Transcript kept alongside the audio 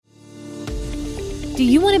Do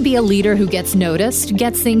you want to be a leader who gets noticed,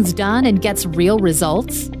 gets things done, and gets real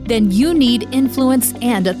results? Then you need influence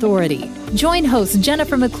and authority. Join host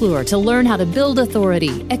Jennifer McClure to learn how to build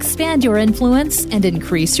authority, expand your influence, and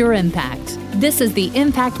increase your impact. This is the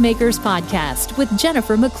Impact Makers Podcast with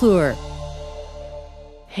Jennifer McClure.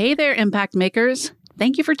 Hey there, Impact Makers.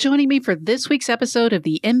 Thank you for joining me for this week's episode of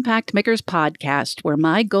the Impact Makers Podcast, where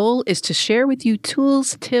my goal is to share with you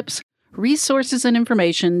tools, tips, resources, and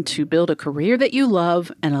information to build a career that you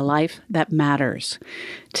love and a life that matters.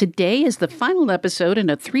 Today is the final episode in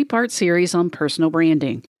a 3-part series on personal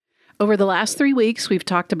branding. Over the last 3 weeks, we've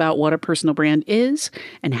talked about what a personal brand is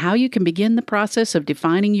and how you can begin the process of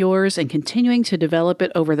defining yours and continuing to develop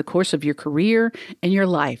it over the course of your career and your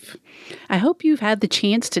life. I hope you've had the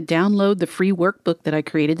chance to download the free workbook that I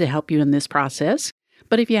created to help you in this process.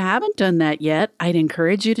 But if you haven't done that yet, I'd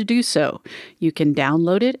encourage you to do so. You can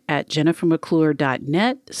download it at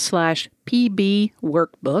jennifermcclure.net/PB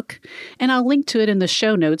workbook, and I'll link to it in the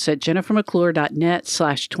show notes at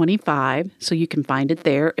jennifermcclure.net/25, so you can find it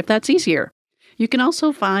there if that's easier. You can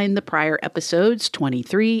also find the prior episodes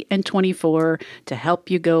 23 and 24 to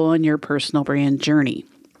help you go on your personal brand journey.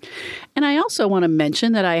 And I also want to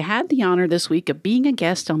mention that I had the honor this week of being a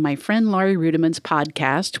guest on my friend Laurie Rudiman's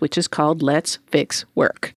podcast, which is called Let's Fix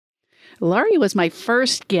Work. Laurie was my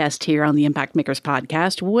first guest here on the Impact Makers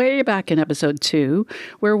Podcast way back in episode 2,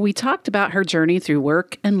 where we talked about her journey through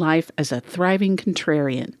work and life as a thriving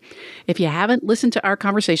contrarian. If you haven't listened to our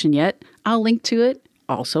conversation yet, I'll link to it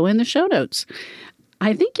also in the show notes.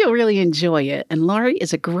 I think you'll really enjoy it, and Laurie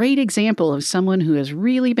is a great example of someone who has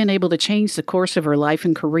really been able to change the course of her life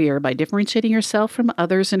and career by differentiating herself from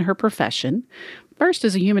others in her profession, first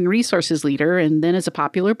as a human resources leader and then as a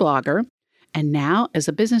popular blogger, and now as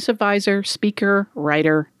a business advisor, speaker,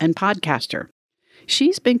 writer, and podcaster.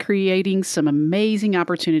 She's been creating some amazing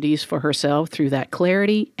opportunities for herself through that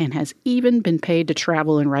clarity and has even been paid to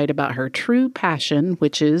travel and write about her true passion,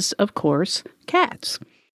 which is, of course, cats.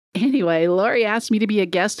 Anyway, Laurie asked me to be a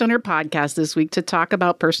guest on her podcast this week to talk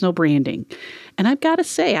about personal branding. And I've got to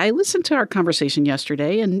say, I listened to our conversation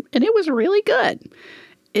yesterday, and it was really good.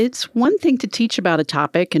 It's one thing to teach about a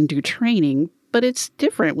topic and do training, but it's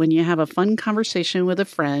different when you have a fun conversation with a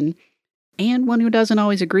friend and one who doesn't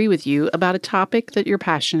always agree with you about a topic that you're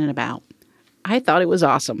passionate about. I thought it was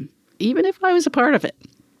awesome, even if I was a part of it.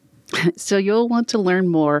 So you'll want to learn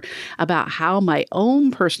more about how my own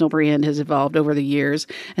personal brand has evolved over the years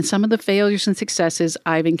and some of the failures and successes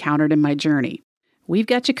I've encountered in my journey. We've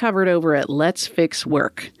got you covered over at Let's Fix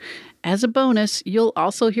Work. As a bonus, you'll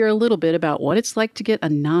also hear a little bit about what it's like to get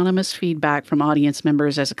anonymous feedback from audience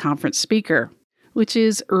members as a conference speaker, which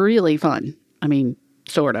is really fun. I mean,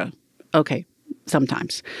 sort of. Okay,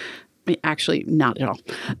 sometimes. Actually, not at all.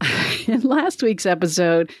 In last week's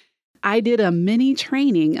episode, I did a mini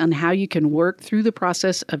training on how you can work through the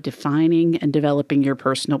process of defining and developing your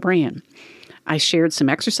personal brand. I shared some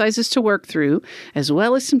exercises to work through, as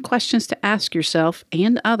well as some questions to ask yourself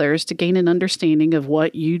and others to gain an understanding of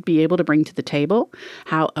what you'd be able to bring to the table,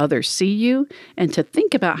 how others see you, and to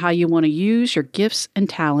think about how you want to use your gifts and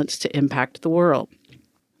talents to impact the world.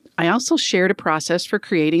 I also shared a process for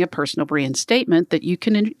creating a personal brand statement that you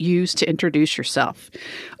can use to introduce yourself.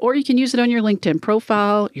 Or you can use it on your LinkedIn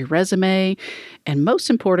profile, your resume, and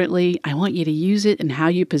most importantly, I want you to use it in how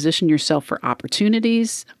you position yourself for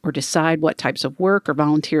opportunities or decide what types of work or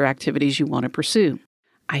volunteer activities you want to pursue.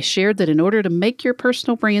 I shared that in order to make your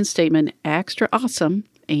personal brand statement extra awesome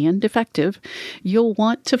and effective, you'll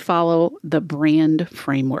want to follow the BRAND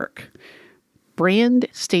framework. BRAND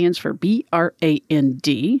stands for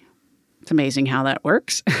B-R-A-N-D. It's amazing how that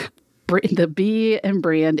works. The B in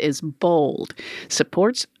brand is bold,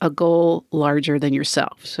 supports a goal larger than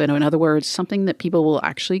yourself. So in other words, something that people will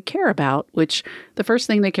actually care about, which the first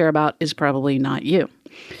thing they care about is probably not you.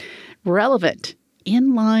 Relevant,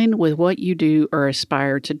 in line with what you do or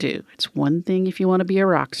aspire to do. It's one thing if you want to be a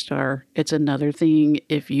rock star. It's another thing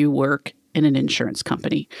if you work in an insurance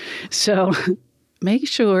company. So make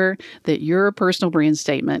sure that your personal brand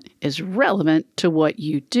statement is relevant to what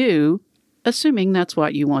you do, assuming that's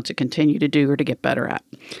what you want to continue to do or to get better at.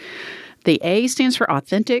 The A stands for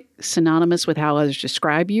authentic, synonymous with how others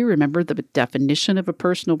describe you. Remember, the definition of a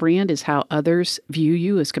personal brand is how others view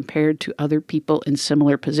you as compared to other people in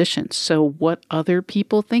similar positions. So what other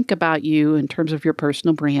people think about you in terms of your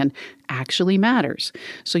personal brand actually matters.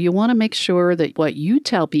 So you want to make sure that what you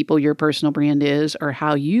tell people your personal brand is, or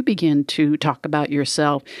how you begin to talk about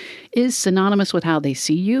yourself, is synonymous with how they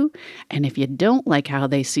see you. And if you don't like how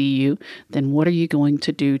they see you, then what are you going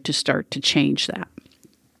to do to start to change that?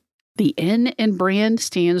 The N in brand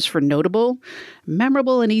stands for notable.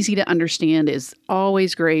 Memorable and easy to understand is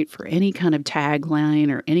always great for any kind of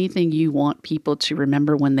tagline or anything you want people to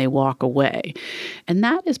remember when they walk away. And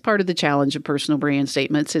that is part of the challenge of personal brand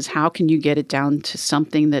statements, is how can you get it down to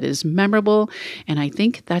something that is memorable? And I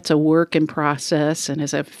think that's a work in process. And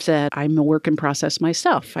as I've said, I'm a work in process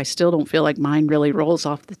myself. I still don't feel like mine really rolls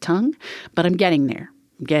off the tongue, but I'm getting there.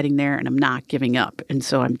 And I'm not giving up. And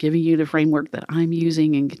so I'm giving you the framework that I'm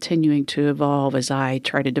using and continuing to evolve as I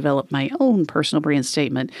try to develop my own personal brand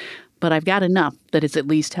statement. But I've got enough that it's at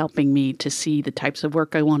least helping me to see the types of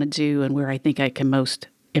work I want to do and where I think I can most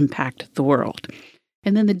impact the world.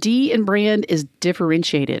 And then the D in brand is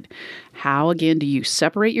differentiated. How, again, do you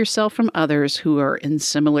separate yourself from others who are in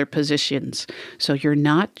similar positions? So you're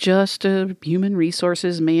not just a human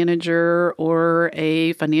resources manager or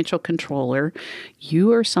a financial controller.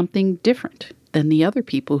 You are something different than the other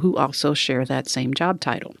people who also share that same job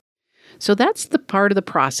title. So that's the part of the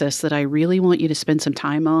process that I really want you to spend some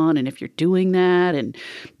time on. And if you're doing that and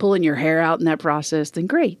pulling your hair out in that process, then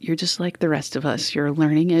great. You're just like the rest of us. You're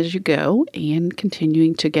learning as you go and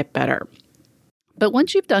continuing to get better. But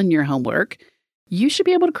once you've done your homework, you should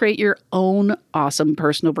be able to create your own awesome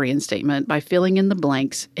personal brand statement by filling in the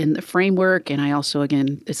blanks in the framework. And I also,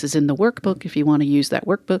 again, this is in the workbook if you want to use that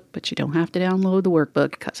workbook, but you don't have to download the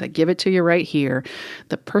workbook because I give it to you right here.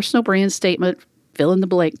 The personal brand statement, fill in the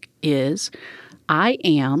blank, is I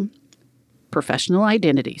am professional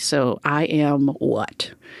identity. So I am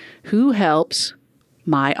what? Who helps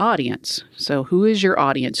my audience? So who is your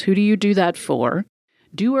audience? Who do you do that for?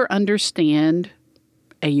 Do or understand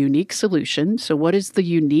a unique solution. So what is the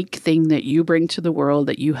unique thing that you bring to the world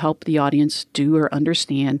that you help the audience do or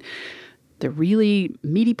understand? The really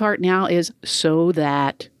meaty part now is so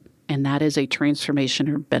that, and that is a transformation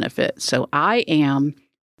or benefit. So I am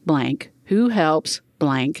blank. Who helps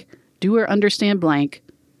blank, do or understand blank,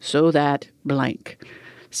 so that blank.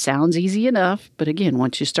 Sounds easy enough, but again,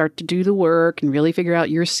 once you start to do the work and really figure out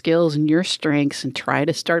your skills and your strengths and try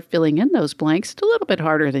to start filling in those blanks, it's a little bit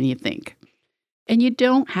harder than you think. And you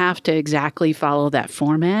don't have to exactly follow that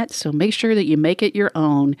format, so make sure that you make it your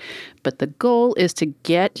own. But the goal is to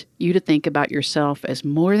get you to think about yourself as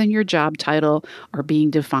more than your job title or being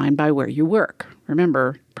defined by where you work.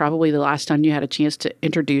 Remember, probably the last time you had a chance to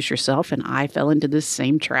introduce yourself, and I fell into this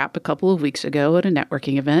same trap a couple of weeks ago at a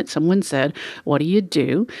networking event. Someone said, "What do you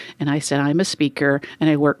do?" And I said, "I'm a speaker and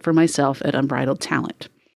I work for myself at Unbridled Talent."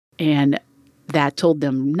 And that told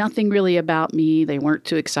them nothing really about me. They weren't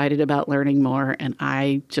too excited about learning more. And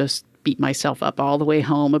I just beat myself up all the way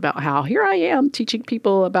home about how here I am teaching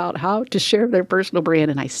people about how to share their personal brand.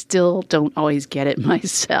 And I still don't always get it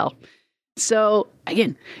myself. So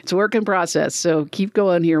again, it's a work in process. So keep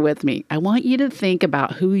going here with me. I want you to think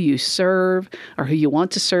about who you serve or who you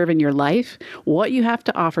want to serve in your life, what you have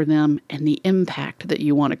to offer them, and the impact that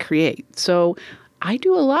you want to create. So I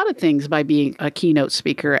do a lot of things by being a keynote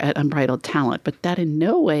speaker at Unbridled Talent, but that in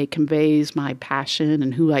no way conveys my passion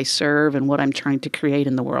and who I serve and what I'm trying to create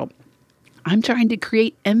in the world. I'm trying to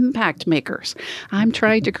create impact makers. I'm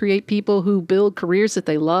trying to create people who build careers that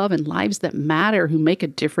they love and lives that matter, who make a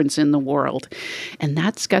difference in the world. And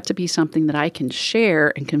that's got to be something that I can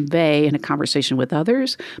share and convey in a conversation with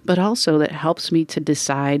others, but also that helps me to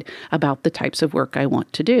decide about the types of work I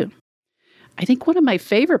want to do. I think one of my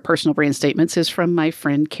favorite personal brand statements is from my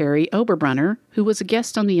friend Carrie Oberbrunner, who was a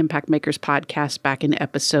guest on the Impact Makers podcast back in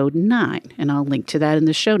episode 9. And I'll link to that in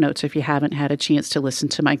the show notes if you haven't had a chance to listen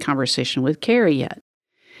to my conversation with Carrie yet.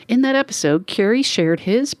 In that episode, Carrie shared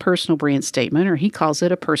his personal brand statement, or he calls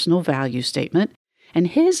it a personal value statement. And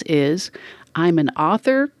his is, I'm an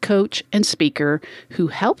author, coach, and speaker who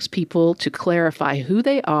helps people to clarify who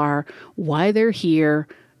they are, why they're here,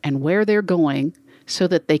 and where they're going, so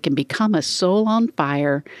that they can become a soul on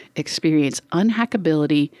fire, experience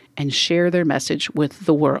unhackability, and share their message with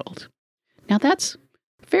the world. Now that's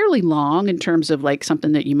fairly long in terms of like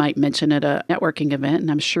something that you might mention at a networking event, and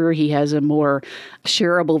I'm sure he has a more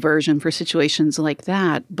shareable version for situations like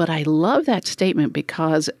that. But I love that statement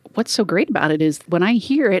because what's so great about it is when I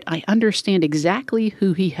hear it, I understand exactly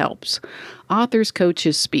who he helps. Authors,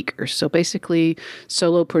 coaches, speakers. So basically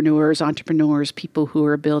solopreneurs, entrepreneurs, people who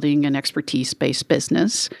are building an expertise-based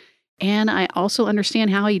business. And I also understand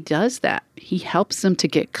how he does that. He helps them to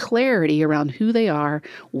get clarity around who they are,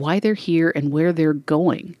 why they're here, and where they're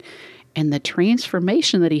going. And the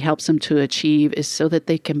transformation that he helps them to achieve is so that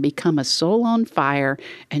they can become a soul on fire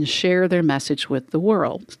and share their message with the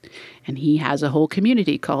world. And he has a whole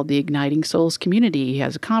community called the Igniting Souls Community. He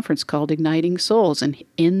has a conference called Igniting Souls. And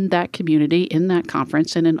in that community, in that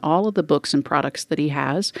conference, and in all of the books and products that he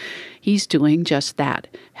has, he's doing just that,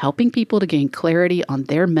 helping people to gain clarity on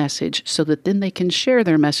their message so that then they can share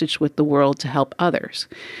their message with the world to help others.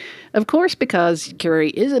 Of course, because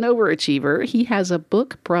Cary is an overachiever, he has a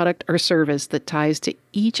book, product, or service that ties to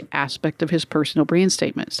each aspect of his personal brand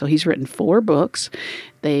statement. So he's written 4 books.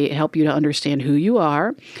 They help you to understand who you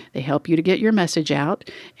are. They help you to get your message out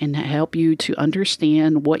and help you to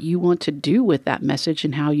understand what you want to do with that message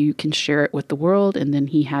and how you can share it with the world. And then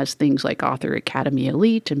he has things like Author Academy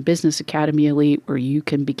Elite and Business Academy Elite, where you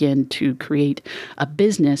can begin to create a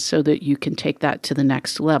business so that you can take that to the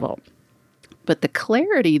next level. But the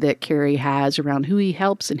clarity that Cary has around who he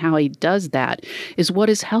helps and how he does that is what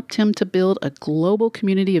has helped him to build a global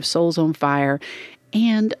community of souls on fire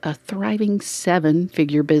and a thriving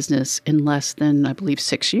 7-figure business in less than, I believe,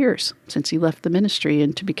 6 years since he left the ministry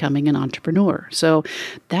into becoming an entrepreneur. So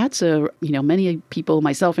that's many people,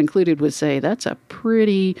 myself included, would say that's a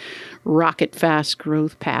pretty rocket fast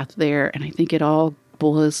growth path there. And I think it all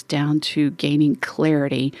boils down to gaining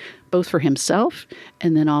clarity, both for himself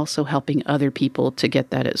and then also helping other people to get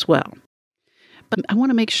that as well. But I want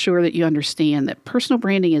to make sure that you understand that personal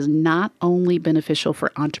branding is not only beneficial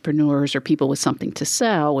for entrepreneurs or people with something to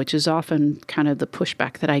sell, which is often kind of the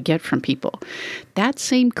pushback that I get from people. That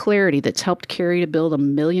same clarity that's helped Cary to build $1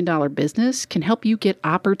 million business can help you get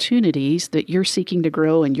opportunities that you're seeking to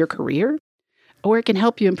grow in your career. Or it can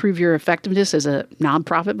help you improve your effectiveness as a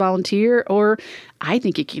nonprofit volunteer, or I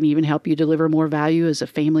think it can even help you deliver more value as a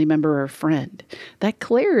family member or a friend. That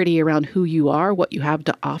clarity around who you are, what you have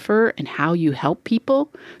to offer, and how you help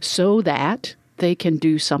people so that they can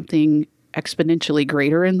do something exponentially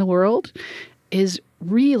greater in the world is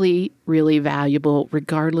really, really valuable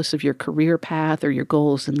regardless of your career path or your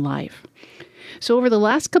goals in life. So over the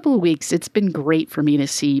last couple of weeks, it's been great for me to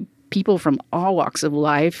see people from all walks of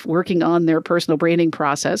life working on their personal branding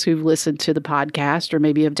process who've listened to the podcast or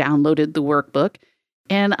maybe have downloaded the workbook.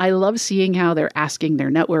 And I love seeing how they're asking their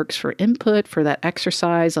networks for input for that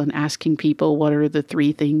exercise on asking people what are the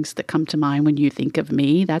 3 things that come to mind when you think of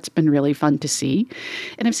me. That's been really fun to see.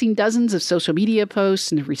 And I've seen dozens of social media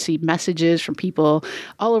posts and have received messages from people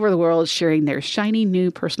all over the world sharing their shiny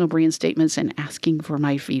new personal brand statements and asking for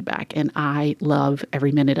my feedback. And I love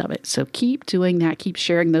every minute of it. So keep doing that. Keep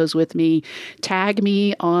sharing those with me. Tag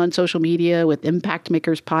me on social media with Impact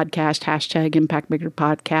Makers Podcast, hashtag Impact Maker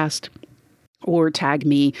Podcast. Or tag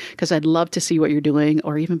me, because I'd love to see what you're doing,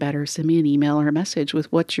 or even better, send me an email or a message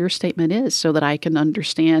with what your statement is so that I can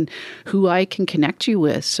understand who I can connect you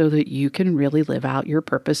with so that you can really live out your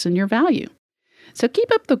purpose and your value. So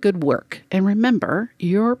keep up the good work. And remember,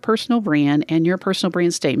 your personal brand and your personal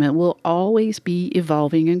brand statement will always be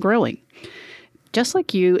evolving and growing. Just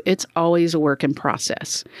like you, it's always a work in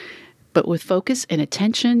process. But with focus and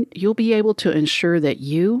attention, you'll be able to ensure that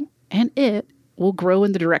you and it will grow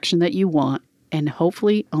in the direction that you want and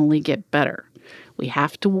hopefully only get better. We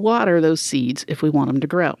have to water those seeds if we want them to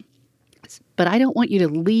grow. But I don't want you to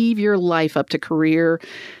leave your life up to career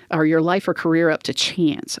or your life or career up to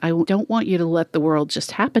chance. I don't want you to let the world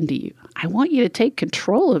just happen to you. I want you to take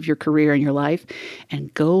control of your career and your life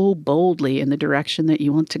and go boldly in the direction that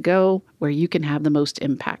you want to go, where you can have the most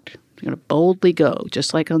impact. You're going to boldly go,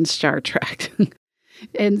 just like on Star Trek.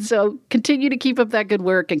 And so continue to keep up that good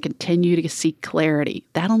work and continue to seek clarity.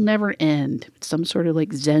 That'll never end. It's some sort of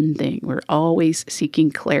like Zen thing. We're always seeking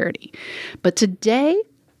clarity. But today,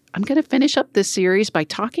 I'm going to finish up this series by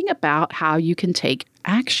talking about how you can take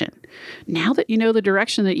action. Now that you know the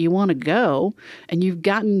direction that you want to go and you've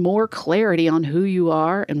gotten more clarity on who you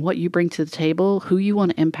are and what you bring to the table, who you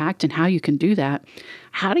want to impact and how you can do that,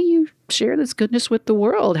 how do you share this goodness with the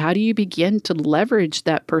world? How do you begin to leverage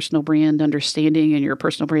that personal brand understanding and your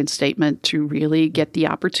personal brand statement to really get the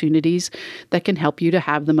opportunities that can help you to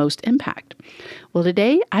have the most impact? Well,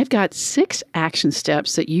 today I've got 6 action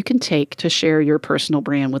steps that you can take to share your personal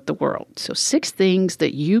brand with the world. So 6 things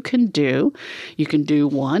that you can do. You can do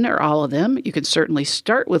one or all of them. You can certainly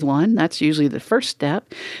start with one. That's usually the first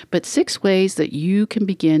step. But 6 ways that you can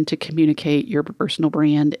begin to communicate your personal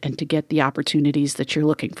brand and to get the opportunities that you're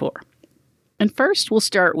looking for. And first, we'll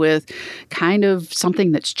start with kind of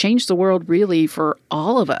something that's changed the world really for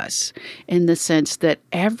all of us, in the sense that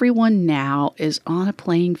everyone now is on a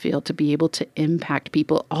playing field to be able to impact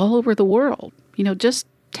people all over the world. Just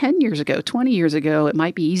 10 years ago, 20 years ago, it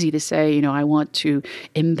might be easy to say, I want to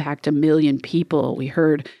impact 1 million people. We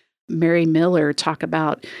heard Mary Miller talk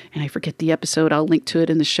about, and I forget the episode, I'll link to it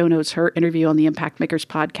in the show notes, her interview on the Impact Makers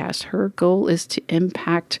podcast. Her goal is to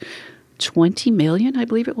impact 20 million, I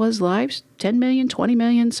believe it was, lives, 10 million, 20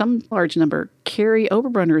 million, some large number. Carrie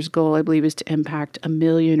Overbrunner's goal, I believe, is to impact 1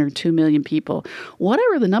 million or 2 million people.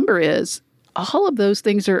 Whatever the number is, all of those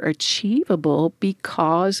things are achievable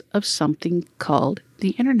because of something called the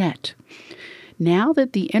internet. Now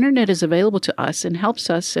that the internet is available to us and helps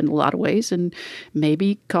us in a lot of ways and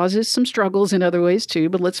maybe causes some struggles in other ways too,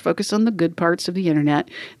 but let's focus on the good parts of the internet.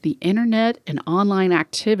 The internet and online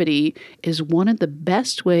activity is one of the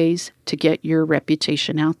best ways to get your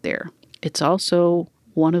reputation out there. It's also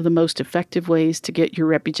one of the most effective ways to get your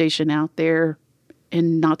reputation out there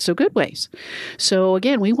in not so good ways. So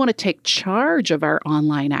again, we want to take charge of our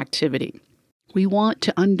online activity. We want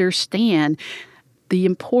to understand the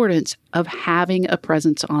importance of having a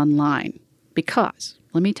presence online. Because,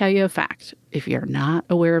 let me tell you a fact, if you're not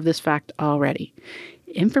aware of this fact already,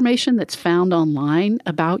 information that's found online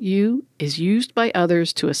about you is used by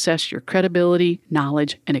others to assess your credibility,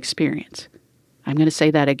 knowledge, and experience. I'm going to say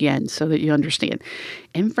that again so that you understand.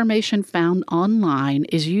 Information found online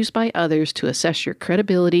is used by others to assess your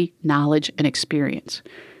credibility, knowledge, and experience.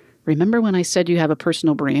 Remember when I said you have a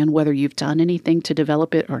personal brand, whether you've done anything to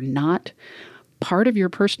develop it or not? Part of your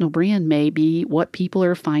personal brand may be what people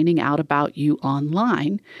are finding out about you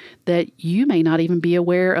online that you may not even be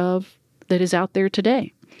aware of that is out there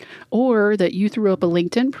today. Or that you threw up a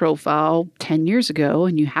LinkedIn profile 10 years ago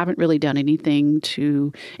and you haven't really done anything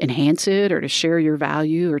to enhance it or to share your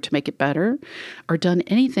value or to make it better, or done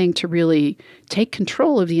anything to really take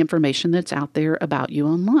control of the information that's out there about you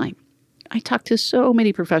online. I talked to so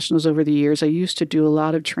many professionals over the years. I used to do a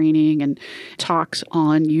lot of training and talks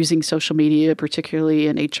on using social media, particularly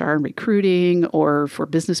in HR and recruiting or for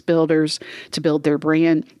business builders to build their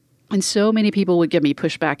brand. And so many people would give me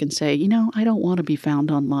pushback and say, I don't want to be found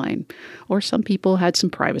online. Or some people had some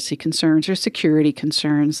privacy concerns or security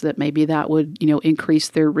concerns that maybe that would, increase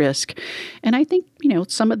their risk. And I think,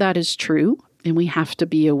 some of that is true, and we have to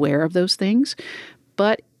be aware of those things.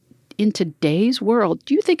 But in today's world,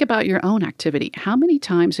 do you think about your own activity? How many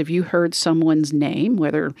times have you heard someone's name,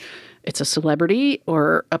 whether it's a celebrity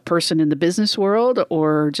or a person in the business world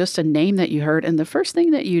or just a name that you heard, and the first thing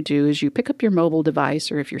that you do is you pick up your mobile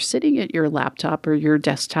device, or if you're sitting at your laptop or your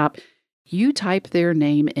desktop, you type their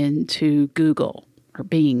name into Google or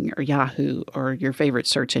Bing or Yahoo or your favorite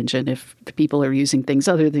search engine if people are using things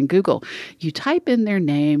other than Google. You type in their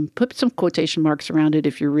name, put some quotation marks around it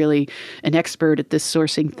if you're really an expert at this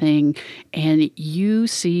sourcing thing, and you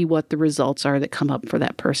see what the results are that come up for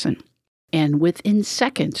that person. And within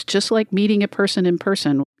seconds, just like meeting a person in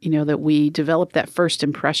person, that we develop that first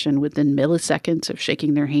impression within milliseconds of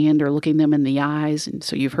shaking their hand or looking them in the eyes. And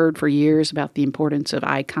so you've heard for years about the importance of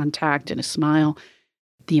eye contact and a smile.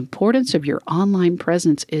 The importance of your online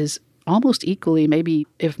presence is almost equally, maybe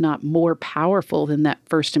if not more powerful than that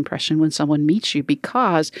first impression when someone meets you,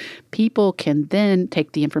 because people can then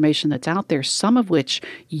take the information that's out there, some of which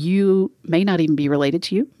you may not even be related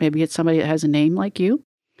to you. Maybe it's somebody that has a name like you.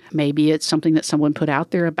 Maybe it's something that someone put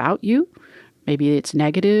out there about you. Maybe it's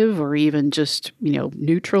negative or even just,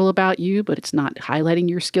 neutral about you, but it's not highlighting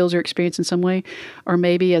your skills or experience in some way. Or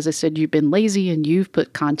maybe, as I said, you've been lazy and you've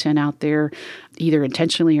put content out there, either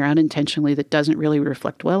intentionally or unintentionally, that doesn't really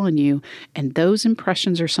reflect well on you. And those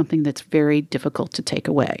impressions are something that's very difficult to take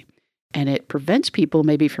away. And it prevents people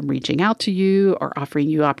maybe from reaching out to you or offering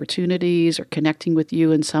you opportunities or connecting with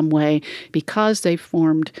you in some way because they've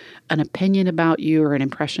formed an opinion about you or an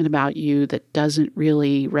impression about you that doesn't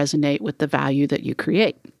really resonate with the value that you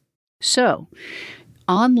create. So,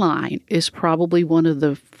 online is probably one of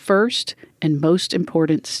the first and most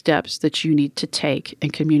important steps that you need to take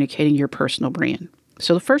in communicating your personal brand.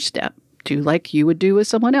 So the first step, do like you would do with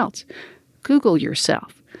someone else. Google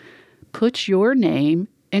yourself. Put your name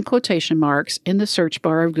in quotation marks in the search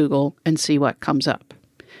bar of Google and see what comes up.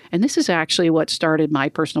 And this is actually what started my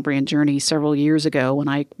personal brand journey several years ago when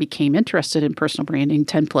I became interested in personal branding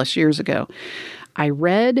 10 plus years ago. I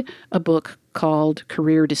read a book called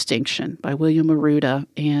Career Distinction by William Arruda,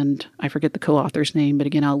 and I forget the co-author's name, but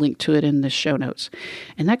again, I'll link to it in the show notes.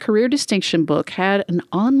 And that Career Distinction book had an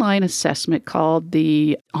online assessment called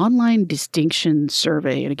the Online Distinction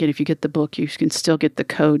Survey. And again, if you get the book, you can still get the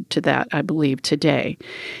code to that, I believe, today.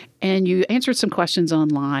 And you answered some questions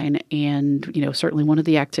online. And, certainly one of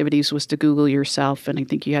the activities was to Google yourself. And I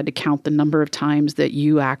think you had to count the number of times that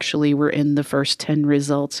you actually were in the first 10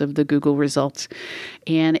 results of the Google results.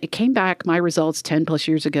 And it came back, my results 10 plus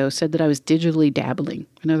years ago said that I was digitally dabbling.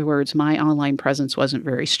 In other words, my online presence wasn't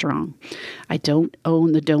very strong. I don't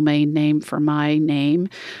own the domain name for my name,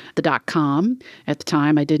 the .com. At the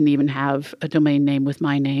time, I didn't even have a domain name with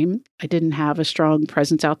my name. I didn't have a strong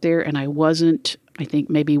presence out there, and I wasn't, I think,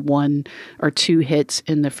 maybe 1 or 2 hits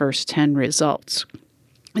in the first 10 results.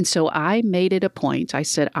 And so I made it a point. I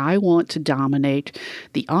said, I want to dominate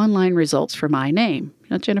the online results for my name.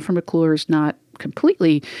 Now, Jennifer McClure is not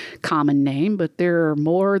completely common name, but there are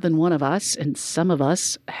more than one of us, and some of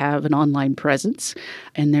us have an online presence,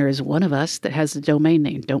 and there is one of us that has a domain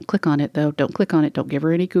name. Don't click on it, though. Don't click on it. Don't give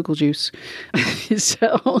her any Google juice.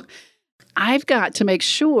 So I've got to make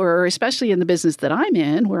sure, especially in the business that I'm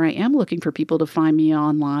in, where I am looking for people to find me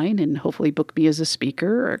online and hopefully book me as a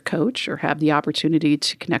speaker or a coach or have the opportunity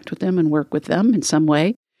to connect with them and work with them in some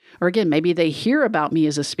way. Or again, maybe they hear about me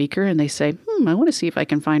as a speaker and they say, I want to see if I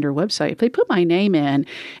can find her website. If they put my name in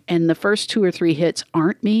and the first 2 or 3 hits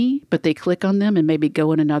aren't me, but they click on them and maybe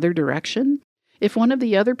go in another direction, if one of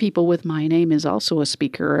the other people with my name is also a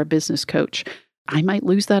speaker or a business coach, I might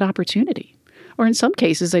lose that opportunity. Or in some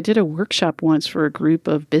cases, I did a workshop once for a group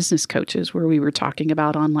of business coaches where we were talking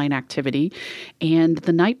about online activity. And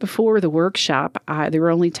the night before the workshop, there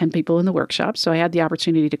were only 10 people in the workshop. So I had the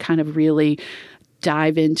opportunity to kind of really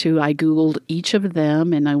dive into, I Googled each of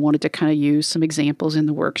them, and I wanted to kind of use some examples in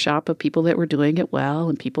the workshop of people that were doing it well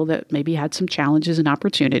and people that maybe had some challenges and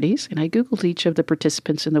opportunities. And I Googled each of the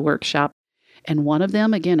participants in the workshop. And one of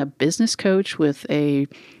them, again, a business coach with a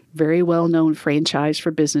very well-known franchise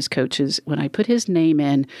for business coaches. When I put his name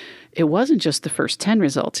in, it wasn't just the first 10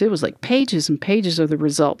 results. It was like pages and pages of the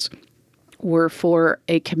results were for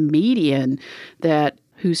a comedian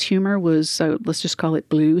whose humor was, let's just call it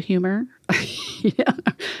blue humor. Yeah.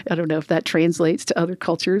 I don't know if that translates to other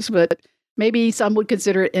cultures, but maybe some would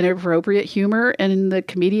consider it inappropriate humor. And the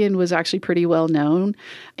comedian was actually pretty well known.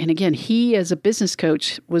 And again, he as a business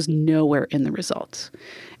coach was nowhere in the results.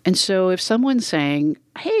 And so if someone's saying,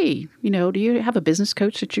 hey, do you have a business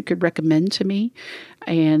coach that you could recommend to me?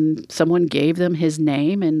 And someone gave them his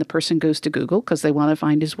name and the person goes to Google because they want to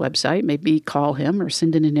find his website, maybe call him or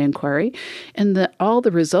send in an inquiry. And all the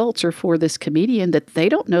results are for this comedian that they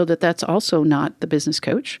don't know that that's also not the business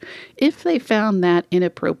coach. If they found that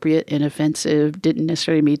inappropriate, inoffensive, didn't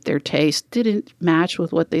necessarily meet their taste, didn't match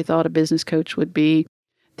with what they thought a business coach would be,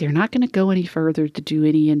 they're not going to go any further to do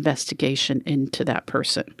any investigation into that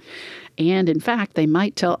person. And in fact, they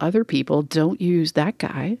might tell other people, don't use that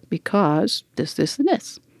guy because this, and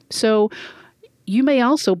this. So you may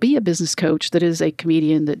also be a business coach that is a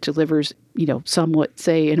comedian that delivers, somewhat,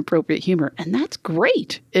 say, inappropriate humor. And that's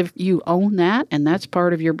great. If you own that and that's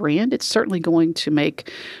part of your brand, it's certainly going to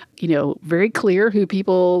make, very clear who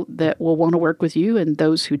people that will want to work with you and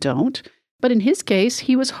those who don't. But in his case,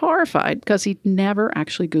 he was horrified because he'd never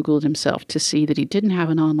actually Googled himself to see that he didn't have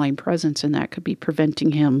an online presence and that could be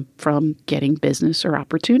preventing him from getting business or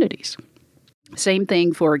opportunities. Same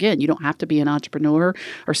thing for, again, you don't have to be an entrepreneur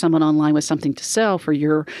or someone online with something to sell for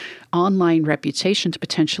your online reputation to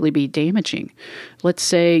potentially be damaging. Let's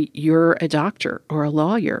say you're a doctor or a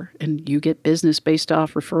lawyer and you get business based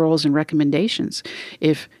off referrals and recommendations.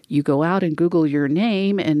 If you go out and Google your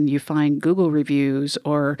name and you find Google reviews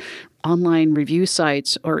or online review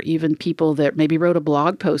sites or even people that maybe wrote a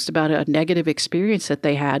blog post about a negative experience that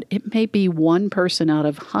they had, it may be one person out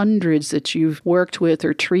of hundreds that you've worked with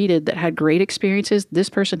or treated that had great experiences. This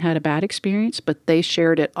person had a bad experience, but they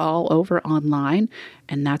shared it all over online.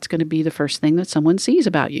 And that's going to be the first thing that someone sees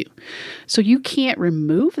about you. So you can't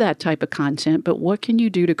remove that type of content, but what can you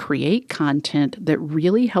do to create content that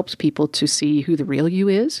really helps people to see who the real you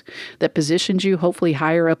is, that positions you hopefully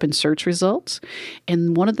higher up in search results?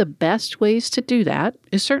 And one of the best ways to do that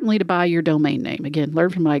is certainly to buy your domain name. Again, learn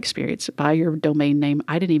from my experience. Buy your domain name.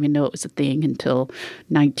 I didn't even know it was a thing until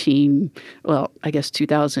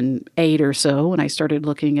 2008 or so when I started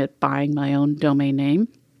looking at buying my own domain name.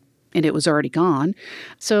 And it was already gone.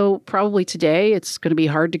 So probably today it's going to be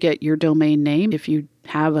hard to get your domain name if you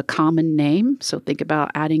have a common name. So think about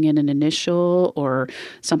adding in an initial or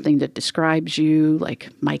something that describes you, like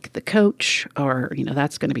Mike the coach, or,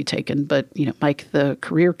 that's going to be taken, but, Mike the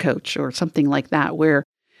career coach or something like that, where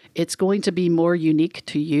it's going to be more unique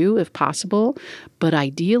to you if possible. But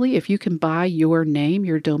ideally, if you can buy your name,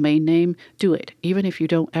 your domain name, do it. Even if you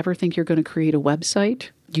don't ever think you're going to create a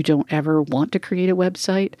website, you don't ever want to create a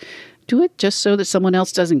website, do it just so that someone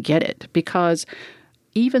else doesn't get it. Because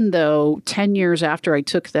even though 10 years after I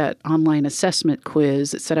took that online assessment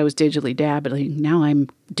quiz that said I was digitally dabbling, now I'm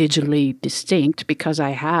digitally distinct because I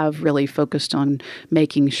have really focused on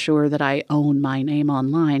making sure that I own my name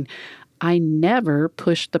online. I never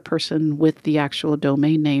pushed the person with the actual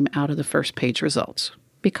domain name out of the first page results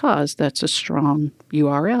because that's a strong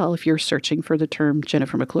URL if you're searching for the term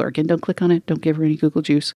Jennifer McClure. Again, don't click on it. Don't give her any Google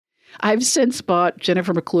juice. I've since bought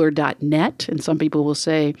jennifermcclure.net, and some people will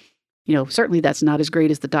say, certainly that's not as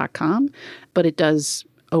great as the .com, but it does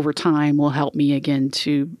over time will help me again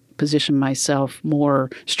to position myself more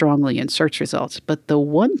strongly in search results. But the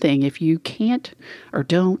one thing, if you can't or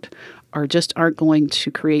don't or just aren't going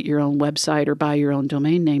to create your own website or buy your own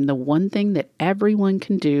domain name, the one thing that everyone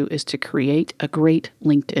can do is to create a great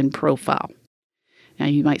LinkedIn profile. Now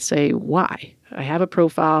you might say, why? I have a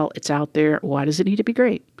profile, it's out there. Why does it need to be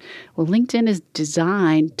great? Well, LinkedIn is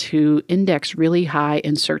designed to index really high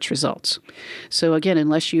in search results. So again,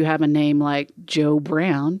 unless you have a name like Joe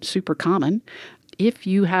Brown, super common, if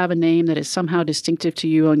you have a name that is somehow distinctive to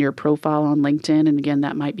you on your profile on LinkedIn, and again,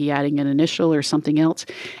 that might be adding an initial or something else,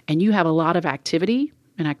 and you have a lot of activity,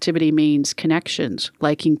 and activity means connections,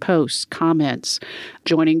 liking posts, comments,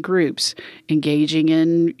 joining groups, engaging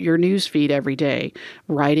in your newsfeed every day,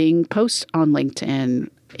 writing posts on LinkedIn.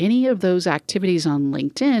 Any of those activities on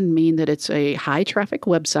LinkedIn mean that it's a high traffic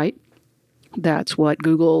website. That's what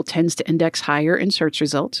Google tends to index higher in search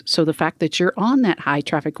results. So the fact that you're on that high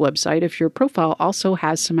traffic website, if your profile also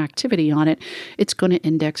has some activity on it, it's going to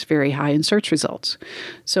index very high in search results.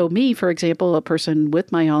 So me, for example, a person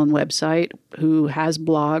with my own website who has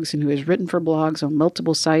blogs and who has written for blogs on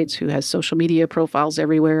multiple sites, who has social media profiles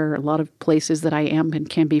everywhere, a lot of places that I am and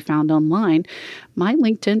can be found online, my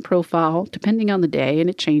LinkedIn profile, depending on the day, and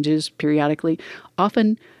it changes periodically,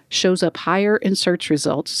 often shows up higher in search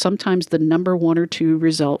results, sometimes the number 1 or 2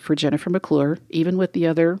 result for Jennifer McClure, even with the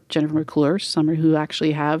other Jennifer McClures, some who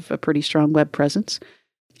actually have a pretty strong web presence,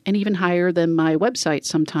 and even higher than my website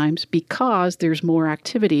sometimes because there's more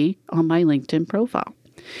activity on my LinkedIn profile.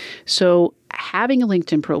 So having a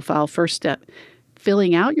LinkedIn profile, first step,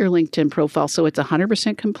 filling out your LinkedIn profile so it's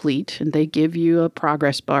 100% complete, and they give you a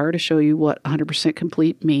progress bar to show you what 100%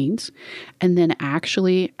 complete means. And then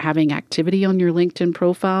actually having activity on your LinkedIn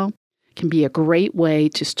profile can be a great way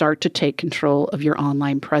to start to take control of your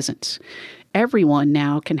online presence. Everyone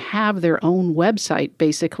now can have their own website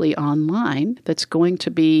basically online that's going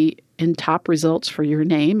to be in top results for your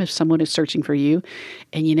name if someone is searching for you.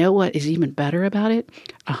 And you know what is even better about it?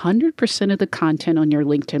 100% of the content on your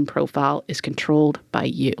LinkedIn profile is controlled by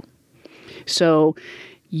you. So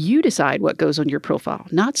you decide what goes on your profile,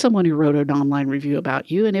 not someone who wrote an online review about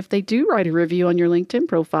you. And if they do write a review on your LinkedIn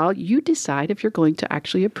profile, you decide if you're going to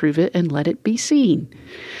actually approve it and let it be seen.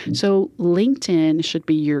 So LinkedIn should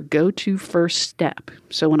be your go-to first step.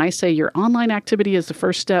 So when I say your online activity is the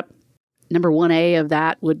first step, number 1A of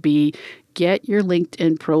that would be get your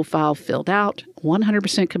LinkedIn profile filled out,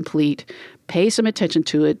 100% complete. Pay some attention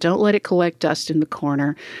to it. Don't let it collect dust in the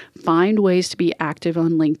corner. Find ways to be active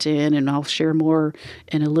on LinkedIn, and I'll share more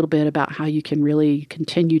in a little bit about how you can really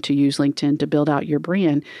continue to use LinkedIn to build out your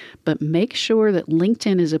brand. But make sure that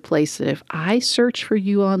LinkedIn is a place that if I search for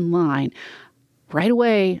you online, right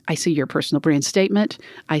away, I see your personal brand statement.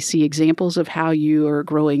 I see examples of how you are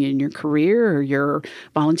growing in your career or your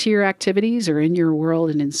volunteer activities or in your world.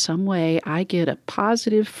 And in some way, I get a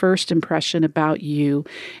positive first impression about you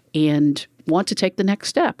and want to take the next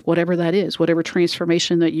step, whatever that is, whatever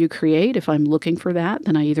transformation that you create. If I'm looking for that,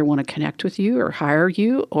 then I either want to connect with you or hire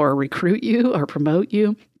you or recruit you or promote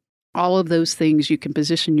you. All of those things, you can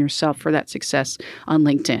position yourself for that success on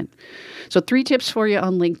LinkedIn. So 3 tips for you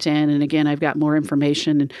on LinkedIn. And again, I've got more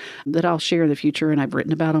information that I'll share in the future, and I've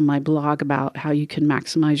written about on my blog about how you can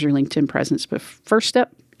maximize your LinkedIn presence. But first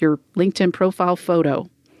step, your LinkedIn profile photo.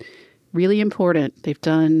 Really important. They've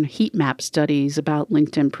done heat map studies about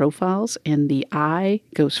LinkedIn profiles, and the eye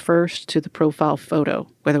goes first to the profile photo,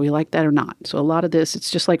 whether we like that or not. So a lot of this,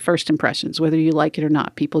 it's just like first impressions, whether you like it or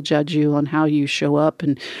not. People judge you on how you show up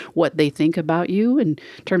and what they think about you in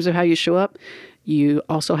terms of how you show up. You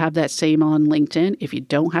also have that same on LinkedIn. If you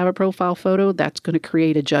don't have a profile photo, that's going to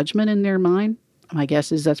create a judgment in their mind. My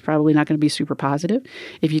guess is that's probably not going to be super positive.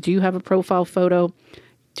 If you do have a profile photo,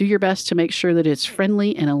 do your best to make sure that it's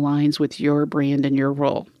friendly and aligns with your brand and your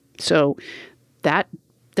role. So that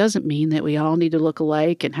doesn't mean that we all need to look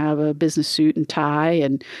alike and have a business suit and tie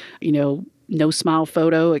and, no smile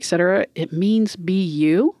photo, etc. It means be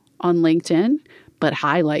you on LinkedIn, but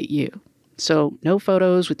highlight you. So no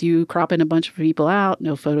photos with you cropping a bunch of people out,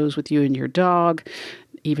 no photos with you and your dog,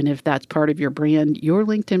 even if that's part of your brand. Your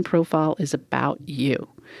LinkedIn profile is about you.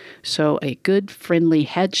 So a good, friendly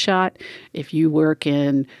headshot. If you work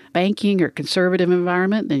in banking or conservative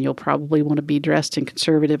environment, then you'll probably want to be dressed in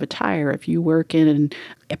conservative attire. If you work in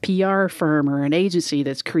a PR firm or an agency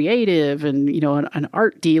that's creative and, an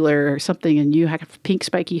art dealer or something, and you have pink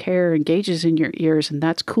spiky hair and gauges in your ears, and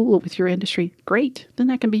that's cool with your industry, great. Then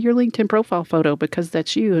that can be your LinkedIn profile photo because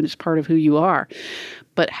that's you and it's part of who you are.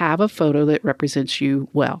 But have a photo that represents you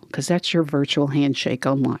well, because that's your virtual handshake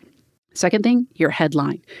online. Second thing, your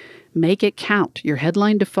headline. Make it count. Your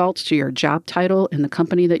headline defaults to your job title and the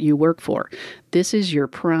company that you work for. This is your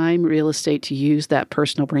prime real estate to use that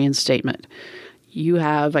personal brand statement. You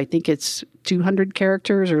have, I think it's 200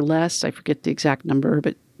 characters or less. I forget the exact number,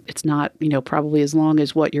 but it's not, probably as long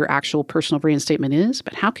as what your actual personal brand statement is.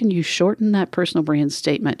 But how can you shorten that personal brand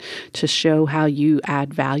statement to show how you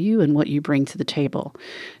add value and what you bring to the table?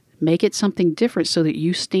 Make it something different so that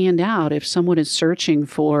you stand out. If someone is searching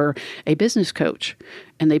for a business coach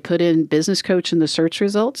and they put in business coach in the search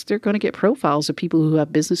results, they're going to get profiles of people who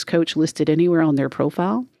have business coach listed anywhere on their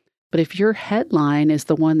profile. But if your headline is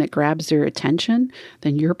the one that grabs their attention,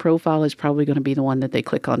 then your profile is probably going to be the one that they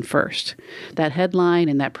click on first. That headline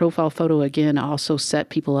and that profile photo, again, also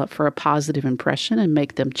set people up for a positive impression and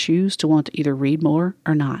make them choose to want to either read more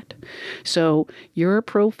or not. So your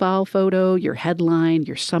profile photo, your headline,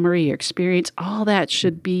 your summary, your experience, all that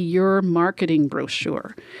should be your marketing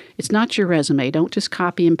brochure. It's not your resume. Don't just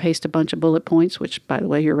copy and paste a bunch of bullet points, which, by the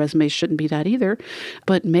way, your resume shouldn't be that either.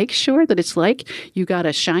 But make sure that it's like you got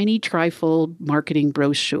a shiny trifold marketing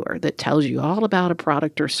brochure that tells you all about a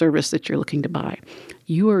product or service that you're looking to buy.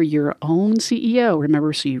 You are your own CEO,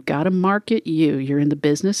 remember, so you've got to market you. You're in the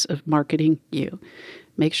business of marketing you.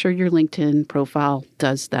 Make sure your LinkedIn profile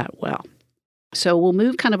does that well. So we'll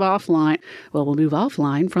move kind of offline. Well, we'll move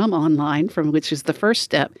offline from online, which is the first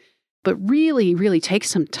step. But really, really take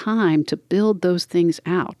some time to build those things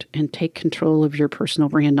out and take control of your personal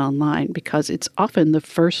brand online, because it's often the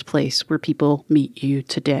first place where people meet you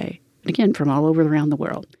today. Again, from all over around the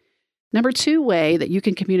world. Number 2 way that you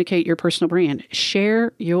can communicate your personal brand,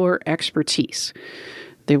 share your expertise.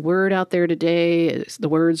 The word out there today is, the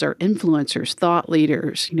words are influencers, thought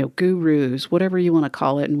leaders, gurus, whatever you want to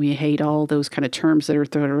call it. And we hate all those kind of terms that are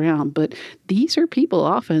thrown around. But these are people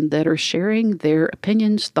often that are sharing their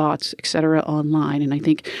opinions, thoughts, etc. online. And I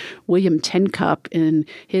think William Tencup, in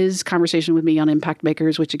his conversation with me on Impact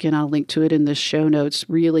Makers, which again, I'll link to it in the show notes,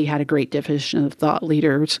 really had a great definition of thought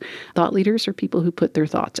leaders. Thought leaders are people who put their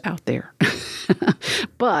thoughts out there.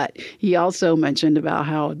 But he also mentioned about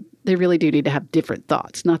how they really do need to have different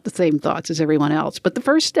thoughts, not the same thoughts as everyone else. But the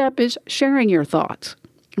first step is sharing your thoughts.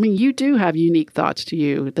 I mean, you do have unique thoughts to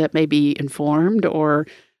you that may be informed or,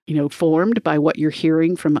 formed by what you're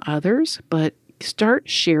hearing from others, but start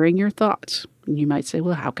sharing your thoughts. And you might say,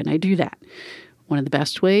 well, how can I do that? One of the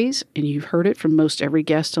best ways, and you've heard it from most every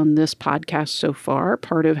guest on this podcast so far,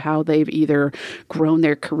 part of how they've either grown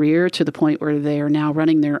their career to the point where they are now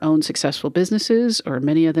running their own successful businesses, or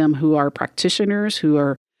many of them who are practitioners who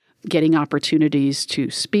are getting opportunities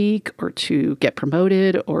to speak or to get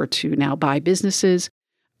promoted or to now buy businesses.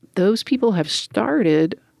 Those people have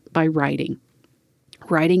started by writing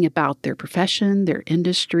about their profession, their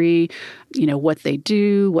industry, what they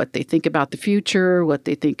do, what they think about the future, what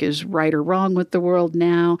they think is right or wrong with the world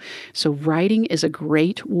now. So writing is a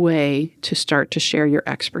great way to start to share your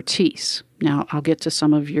expertise. Now, I'll get to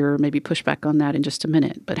some of your maybe pushback on that in just a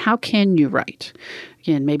minute, but how can you write?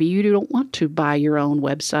 Again, maybe you don't want to buy your own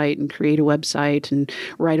website and create a website and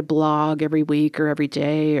write a blog every week or every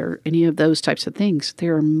day or any of those types of things.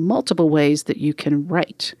 There are multiple ways that you can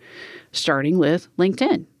write, starting with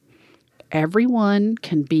LinkedIn. Everyone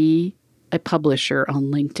can be a publisher on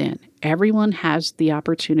LinkedIn. Everyone has the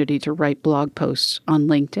opportunity to write blog posts on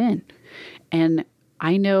LinkedIn. And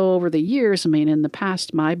I know over the years, in the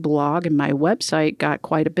past, my blog and my website got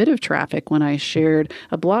quite a bit of traffic when I shared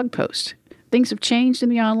a blog post. Things have changed in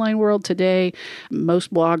the online world today.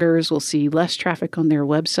 Most bloggers will see less traffic on their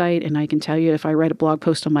website. And I can tell you, if I write a blog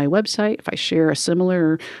post on my website, if I share a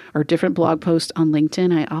similar or different blog post on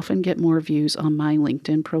LinkedIn, I often get more views on my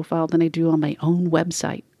LinkedIn profile than I do on my own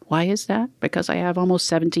website. Why is that? Because I have almost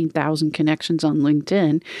 17,000 connections on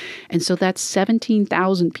LinkedIn. And so that's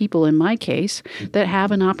 17,000 people in my case that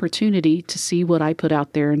have an opportunity to see what I put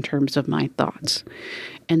out there in terms of my thoughts.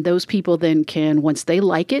 And those people then can, once they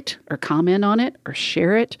like it or comment on it or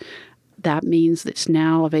share it, that means it's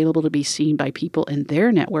now available to be seen by people in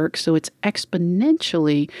their network. So it's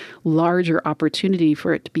exponentially larger opportunity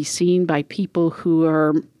for it to be seen by people who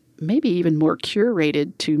are maybe even more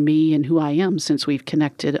curated to me and who I am since we've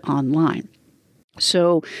connected online.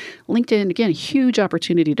 So LinkedIn, again, a huge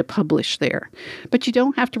opportunity to publish there. But you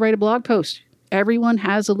don't have to write a blog post. Everyone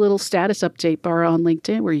has a little status update bar on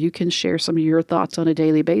LinkedIn where you can share some of your thoughts on a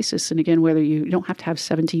daily basis. And again, whether you don't have to have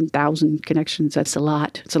 17,000 connections, that's a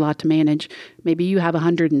lot. It's a lot to manage. Maybe you have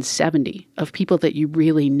 170 of people that you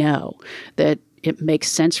really know that it makes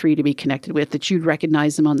sense for you to be connected with, that you'd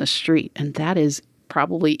recognize them on the street. And that is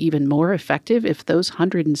probably even more effective if those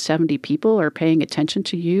 170 people are paying attention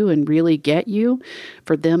to you and really get you,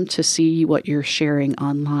 for them to see what you're sharing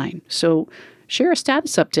online. So share a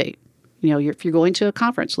status update. If you're going to a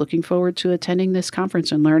conference, looking forward to attending this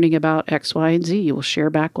conference and learning about X, Y, and Z, you will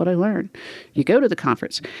share back what I learned. You go to the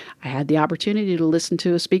conference. I had the opportunity to listen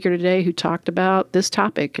to a speaker today who talked about this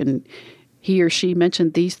topic, and he or she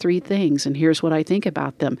mentioned these 3 things, and here's what I think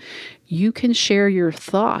about them. You can share your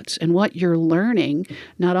thoughts and what you're learning,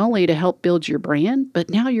 not only to help build your brand,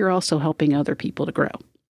 but now you're also helping other people to grow.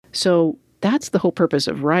 So that's the whole purpose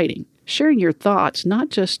of writing. Sharing your thoughts, not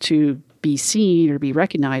just to be seen or be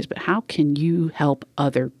recognized, but how can you help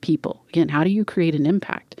other people? Again, how do you create an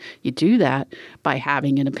impact? You do that by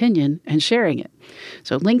having an opinion and sharing it.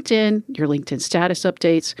 So LinkedIn, your LinkedIn status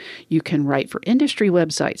updates, you can write for industry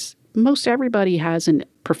websites. Most everybody has a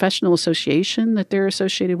professional association that they're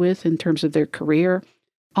associated with in terms of their career.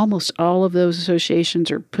 Almost all of those associations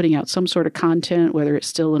are putting out some sort of content, whether it's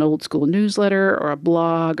still an old school newsletter or a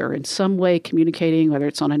blog, or in some way communicating, whether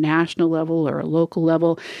it's on a national level or a local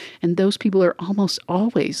level. And those people are almost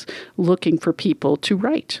always looking for people to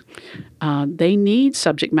write. They need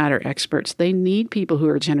subject matter experts. They need people who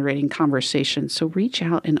are generating conversations. So reach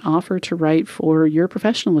out and offer to write for your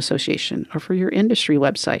professional association or for your industry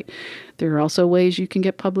website. There are also ways you can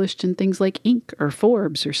get published in things like Inc. or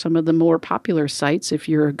Forbes or some of the more popular sites if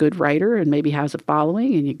you're a good writer and maybe has a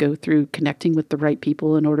following, and you go through connecting with the right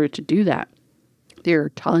people in order to do that. There are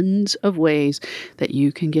tons of ways that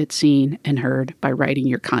you can get seen and heard by writing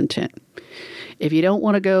your content. If you don't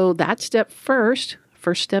want to go that step first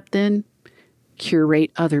step then,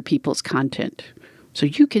 curate other people's content. So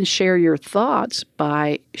you can share your thoughts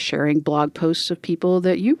by sharing blog posts of people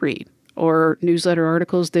that you read or newsletter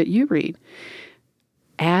articles that you read.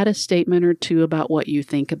 Add a statement or 2 about what you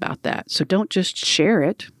think about that. So don't just share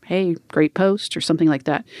it. Hey, great post or something like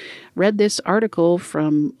that. Read this article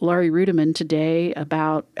from Laurie Rudiman today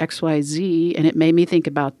about XYZ, and it made me think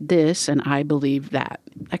about this, and I believe that.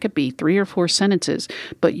 That could be 3 or 4 sentences,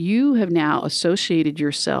 but you have now associated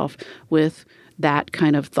yourself with that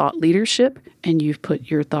kind of thought leadership, and you've put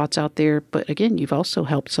your thoughts out there. But again, you've also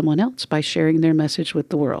helped someone else by sharing their message with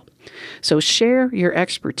the world. So share your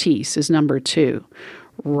expertise is number 2.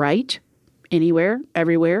 Write anywhere,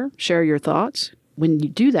 everywhere, share your thoughts. When you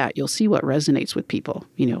do that, you'll see what resonates with people.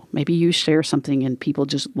 Maybe you share something and people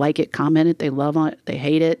just like it, comment it, they love it, they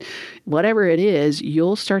hate it. Whatever it is,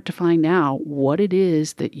 you'll start to find out what it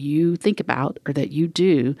is that you think about or that you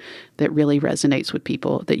do that really resonates with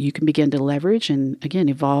people, that you can begin to leverage and, again,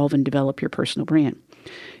 evolve and develop your personal brand.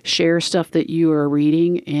 Share stuff that you are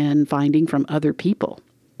reading and finding from other people.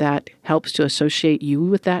 That helps to associate you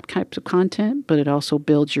with that type of content, but it also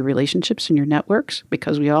builds your relationships and your networks,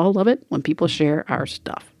 because we all love it when people share our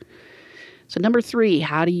stuff. So number 3,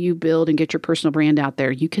 how do you build and get your personal brand out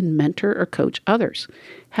there? You can mentor or coach others.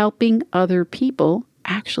 Helping other people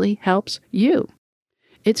actually helps you.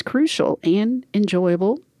 It's crucial and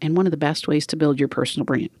enjoyable and one of the best ways to build your personal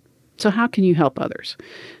brand. So how can you help others?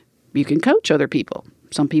 You can coach other people.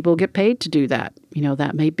 Some people get paid to do that.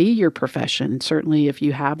 That may be your profession. And certainly if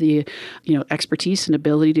you have the, expertise and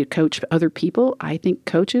ability to coach other people, I think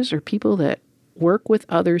coaches are people that work with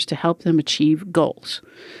others to help them achieve goals.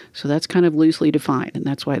 So that's kind of loosely defined. And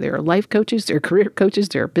that's why there are life coaches, there are career coaches,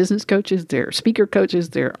 there are business coaches, there are speaker coaches,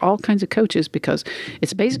 there are all kinds of coaches, because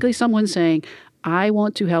it's basically someone saying, I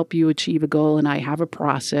want to help you achieve a goal, and I have a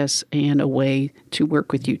process and a way to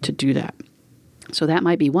work with you to do that. So that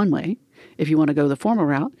might be one way. If you want to go the formal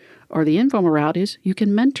route, or the informal route is you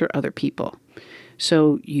can mentor other people.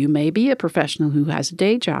 So you may be a professional who has a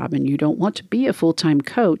day job and you don't want to be a full-time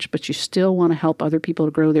coach, but you still want to help other people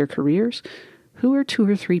to grow their careers. Who are 2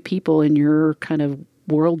 or 3 people in your kind of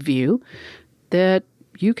worldview that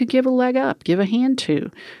you could give a leg up, give a hand to?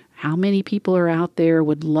 How many people are out there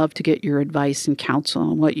would love to get your advice and counsel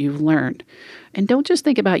on what you've learned? And don't just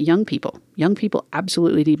think about young people. Young people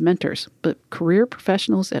absolutely need mentors, but career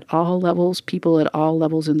professionals at all levels, people at all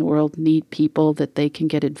levels in the world need people that they can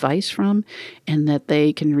get advice from and that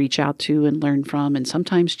they can reach out to and learn from, and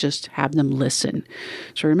sometimes just have them listen.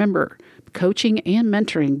 So remember, coaching and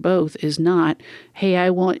mentoring both is not, hey,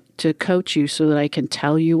 I want to coach you so that I can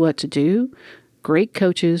tell you what to do. Great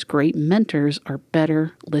coaches, great mentors are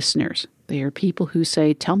better listeners. They are people who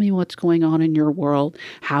say, tell me what's going on in your world.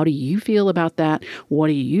 How do you feel about that? What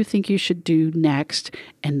do you think you should do next?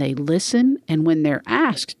 And they listen. And when they're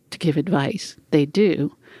asked to give advice, they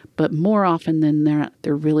do. But more often than not,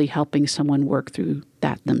 they're really helping someone work through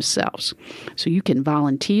that themselves. So you can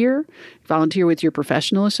volunteer with your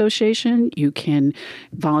professional association. You can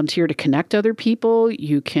volunteer to connect other people.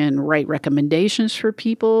 You can write recommendations for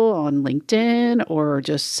people on LinkedIn or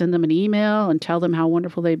just send them an email and tell them how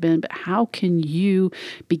wonderful they've been. But how can you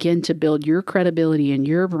begin to build your credibility and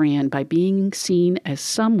your brand by being seen as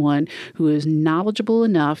someone who is knowledgeable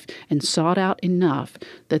enough and sought out enough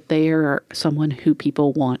that they are someone who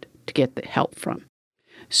people want to get the help from?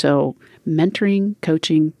 So mentoring,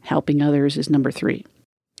 coaching, helping others is number 3.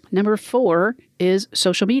 Number 4 is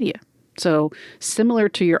social media. So similar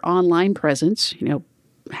to your online presence,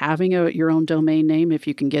 having your own domain name if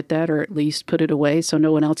you can get that, or at least put it away so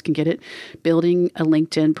no one else can get it. Building a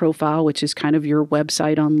LinkedIn profile, which is kind of your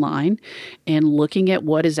website online, and looking at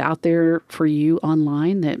what is out there for you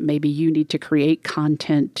online that maybe you need to create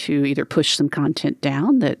content to either push some content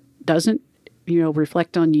down that doesn't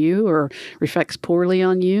reflect on you or reflects poorly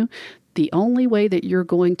on you. The only way that you're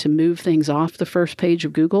going to move things off the first page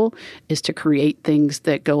of Google is to create things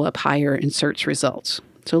that go up higher in search results.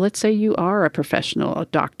 So let's say you are a professional, a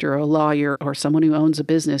doctor, a lawyer, or someone who owns a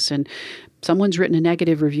business, and someone's written a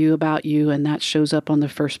negative review about you, and that shows up on the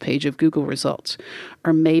first page of Google results.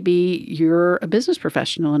 Or maybe you're a business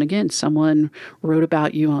professional, and again, someone wrote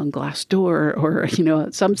about you on Glassdoor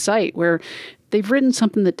or some site where they've written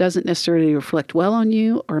something that doesn't necessarily reflect well on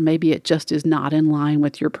you, or maybe it just is not in line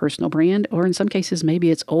with your personal brand, or in some cases,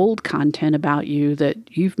 maybe it's old content about you that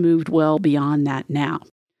you've moved well beyond that now.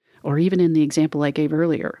 Or even in the example I gave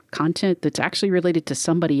earlier, content that's actually related to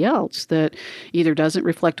somebody else that either doesn't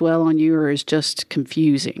reflect well on you or is just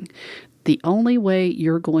confusing. The only way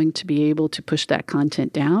you're going to be able to push that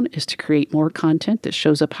content down is to create more content that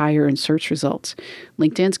shows up higher in search results.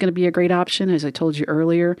 LinkedIn's going to be a great option, as I told you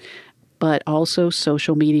earlier, but also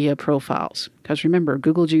social media profiles. Because remember,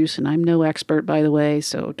 Google Juice, and I'm no expert, by the way,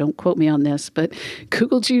 so don't quote me on this, but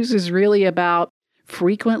Google Juice is really about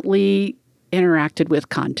frequently interacted with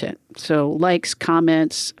content. So likes,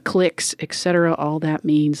 comments, clicks, etc. All that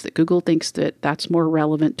means that Google thinks that that's more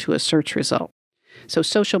relevant to a search result. So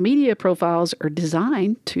social media profiles are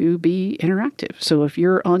designed to be interactive. So if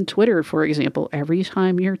you're on Twitter, for example, every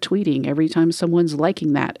time you're tweeting, every time someone's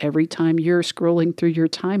liking that, every time you're scrolling through your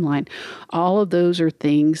timeline, all of those are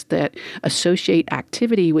things that associate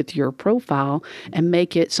activity with your profile and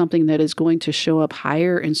make it something that is going to show up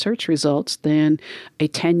higher in search results than a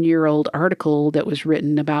 10-year-old article that was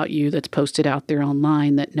written about you that's posted out there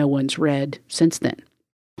online that no one's read since then.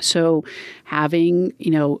 So having,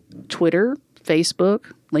 Twitter,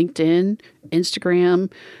 Facebook, LinkedIn,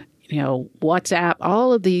 Instagram, WhatsApp,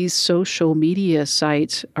 all of these social media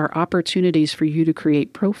sites are opportunities for you to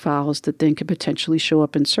create profiles that then could potentially show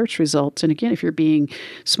up in search results. And again, if you're being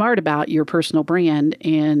smart about your personal brand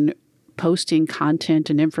and posting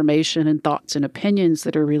content and information and thoughts and opinions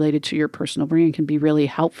that are related to your personal brand can be really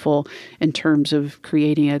helpful in terms of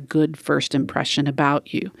creating a good first impression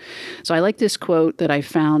about you. So I like this quote that I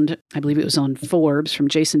found, I believe it was on Forbes, from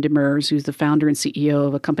Jason Demers, who's the founder and CEO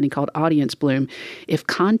of a company called Audience Bloom. If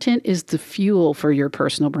content is the fuel for your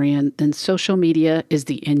personal brand, then social media is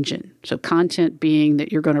the engine. So content being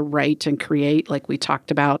that you're going to write and create, like we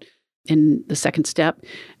talked about in the second step.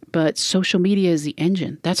 But social media is the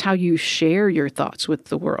engine. That's how you share your thoughts with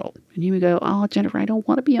the world. And you would go, oh, Jennifer, I don't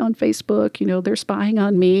want to be on Facebook. They're spying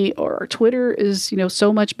on me. Or Twitter is,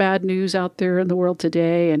 so much bad news out there in the world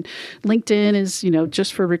today. And LinkedIn is,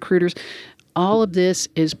 just for recruiters. All of this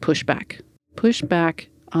is pushback. Pushback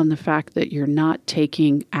on the fact that you're not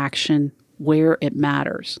taking action where it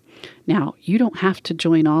matters. Now, you don't have to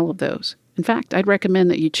join all of those. In fact, I'd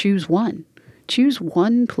recommend that you choose one. Choose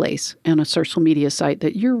one place on a social media site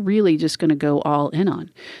that you're really just going to go all in on,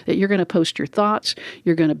 that you're going to post your thoughts,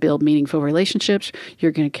 you're going to build meaningful relationships,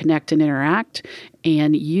 you're going to connect and interact,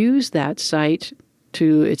 and use that site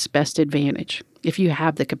to its best advantage. If you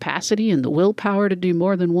have the capacity and the willpower to do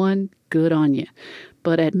more than one, good on you.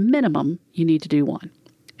 But at minimum, you need to do one.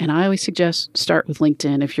 And I always suggest start with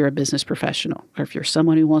LinkedIn if you're a business professional or if you're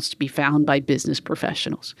someone who wants to be found by business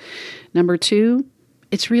professionals. Number 2,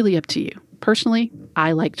 it's really up to you. Personally,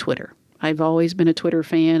 I like Twitter. I've always been a Twitter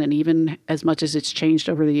fan, and even as much as it's changed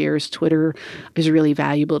over the years, Twitter is really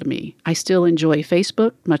valuable to me. I still enjoy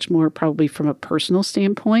Facebook, much more probably from a personal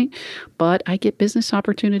standpoint, but I get business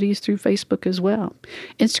opportunities through Facebook as well.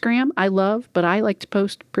 Instagram, I love, but I like to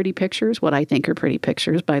post pretty pictures, what I think are pretty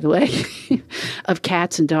pictures, by the way, of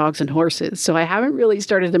cats and dogs and horses. So I haven't really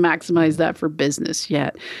started to maximize that for business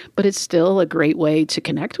yet, but it's still a great way to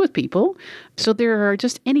connect with people. So there are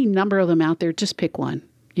just any number of them out there. Just pick one.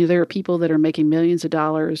 There are people that are making millions of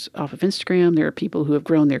dollars off of Instagram. There are people who have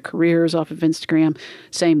grown their careers off of Instagram.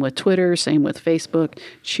 Same with Twitter, same with Facebook.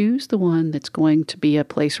 Choose the one that's going to be a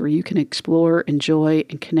place where you can explore, enjoy,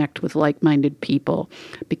 and connect with like-minded people,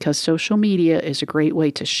 because social media is a great way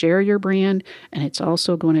to share your brand, and it's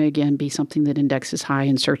also going to, again, be something that indexes high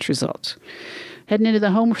in search results. Heading into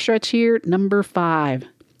the home stretch here, number 5,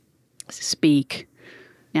 speak.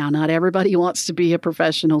 Now, not everybody wants to be a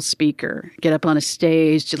professional speaker, get up on a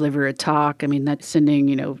stage, deliver a talk. I mean, that's sending,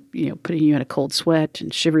 putting you in a cold sweat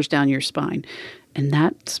and shivers down your spine. And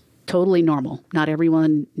that's totally normal. Not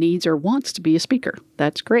everyone needs or wants to be a speaker.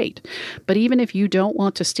 That's great. But even if you don't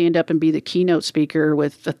want to stand up and be the keynote speaker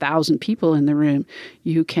with 1,000 people in the room,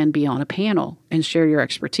 you can be on a panel and share your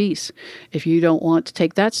expertise. If you don't want to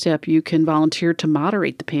take that step, you can volunteer to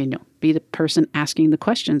moderate the panel, be the person asking the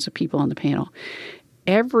questions of people on the panel.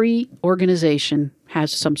 Every organization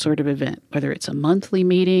has some sort of event, whether it's a monthly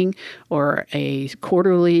meeting or a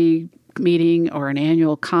quarterly meeting or an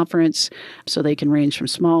annual conference, so they can range from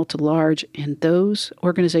small to large. And those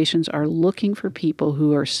organizations are looking for people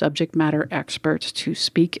who are subject matter experts to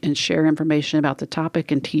speak and share information about the topic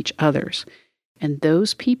and teach others. And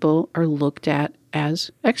those people are looked at as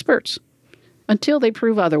experts until they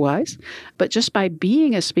prove otherwise. But just by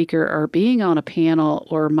being a speaker or being on a panel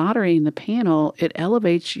or moderating the panel, it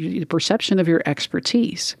elevates the perception of your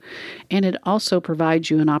expertise. And it also provides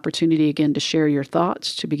you an opportunity, again, to share your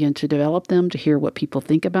thoughts, to begin to develop them, to hear what people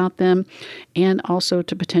think about them, and also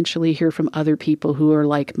to potentially hear from other people who are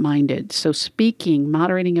like-minded. So speaking,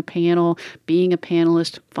 moderating a panel, being a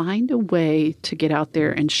panelist, find a way to get out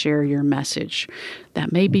there and share your message.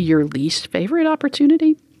 That may be your least favorite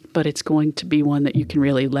opportunity, but it's going to be one that you can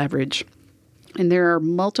really leverage. And there are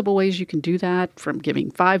multiple ways you can do that, from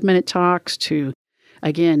giving 5-minute talks to,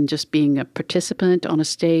 again, just being a participant on a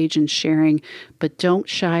stage and sharing, but don't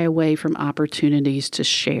shy away from opportunities to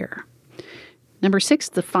share. Number 6,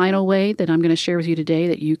 the final way that I'm going to share with you today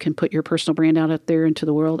that you can put your personal brand out there into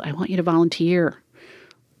the world, I want you to volunteer.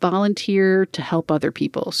 Volunteer to help other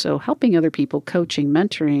people. So helping other people, coaching,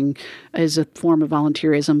 mentoring is a form of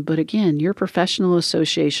volunteerism. But again, your professional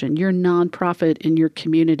association, your nonprofit in your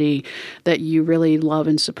community that you really love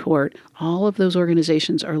and support, all of those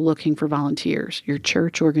organizations are looking for volunteers. Your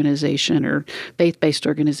church organization or faith-based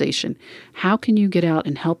organization. How can you get out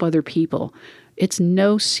and help other people? It's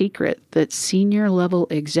no secret that senior level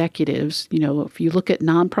executives, if you look at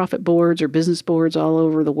nonprofit boards or business boards all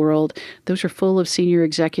over the world, those are full of senior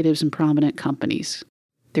executives in prominent companies.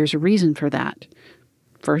 There's a reason for that.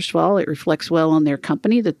 First of all, it reflects well on their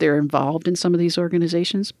company that they're involved in some of these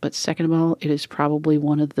organizations. But second of all, it is probably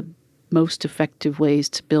one of the most effective ways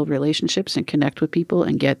to build relationships and connect with people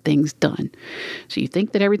and get things done. So you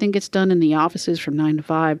think that everything gets done in the offices from 9 to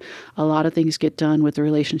 5. A lot of things get done with the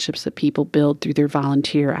relationships that people build through their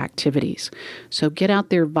volunteer activities. So get out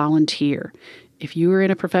there, volunteer. If you are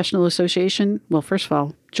in a professional association, well, first of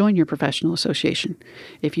all, join your professional association.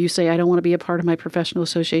 If you say, I don't want to be a part of my professional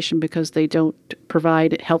association because they don't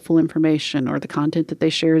provide helpful information, or the content that they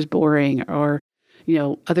share is boring, or,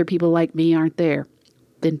 other people like me aren't there,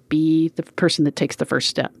 then be the person that takes the first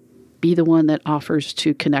step. Be the one that offers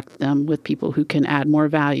to connect them with people who can add more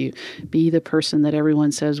value. Be the person that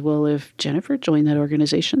everyone says, well, if Jennifer joined that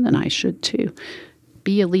organization, then I should too.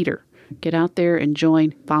 Be a leader. Get out there and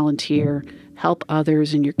join, volunteer, help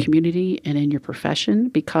others in your community and in your profession,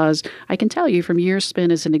 because I can tell you from years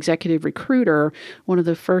spent as an executive recruiter, one of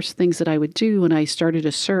the first things that I would do when I started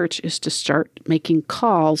a search is to start making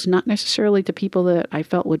calls, not necessarily to people that I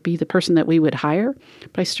felt would be the person that we would hire,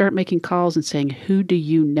 but I start making calls and saying, who do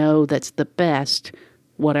you know that's the best,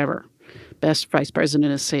 whatever? Best vice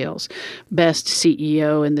president of sales, best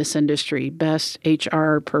CEO in this industry, best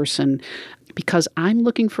HR person, because I'm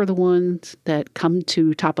looking for the ones that come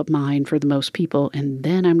to top of mind for the most people. And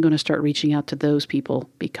then I'm going to start reaching out to those people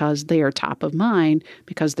because they are top of mind,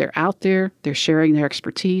 because they're out there, they're sharing their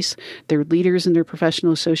expertise, they're leaders in their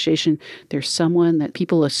professional association. They're someone that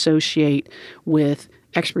people associate with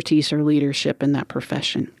expertise or leadership in that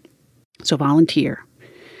profession. So volunteer.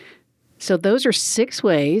 So those are 6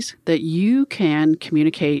 ways that you can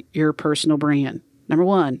communicate your personal brand. Number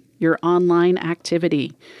 1, your online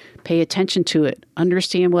activity. Pay attention to it.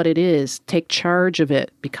 Understand what it is. Take charge of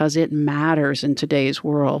it because it matters in today's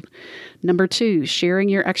world. Number 2, sharing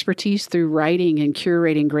your expertise through writing and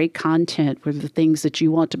curating great content with the things that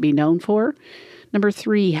you want to be known for. Number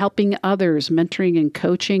 3, helping others, mentoring and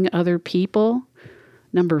coaching other people.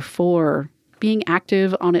 Number 4, being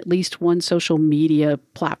active on at least one social media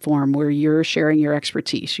platform where you're sharing your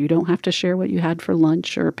expertise. You don't have to share what you had for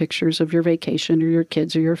lunch or pictures of your vacation or your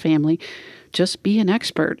kids or your family. Just be an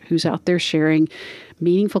expert who's out there sharing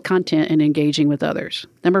meaningful content and engaging with others.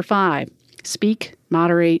 Number 5, speak,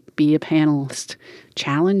 moderate, be a panelist.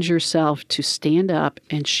 Challenge yourself to stand up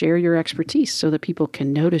and share your expertise so that people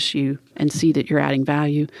can notice you and see that you're adding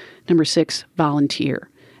value. Number 6, volunteer.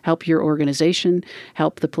 Help your organization,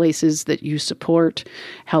 help the places that you support,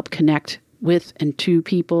 help connect with and to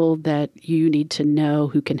people that you need to know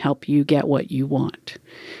who can help you get what you want.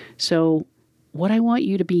 So what I want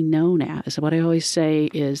you to be known as, what I always say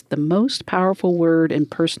is the most powerful word in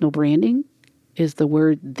personal branding is the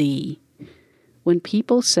word the. When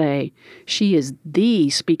people say she is the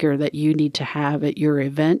speaker that you need to have at your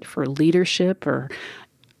event for leadership or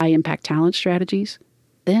high impact talent strategies,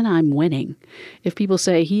 then I'm winning. If people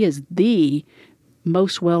say he is the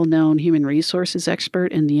most well-known human resources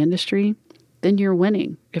expert in the industry, then you're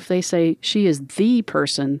winning. If they say she is the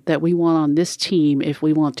person that we want on this team if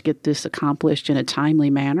we want to get this accomplished in a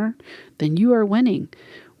timely manner, then you are winning.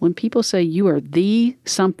 When people say you are the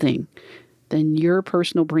something, then your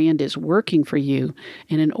personal brand is working for you.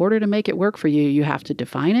 And in order to make it work for you, you have to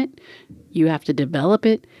define it, you have to develop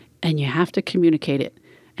it, and you have to communicate it.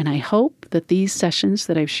 And I hope that these sessions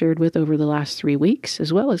that I've shared with over the last 3 weeks,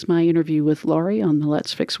 as well as my interview with Laurie on the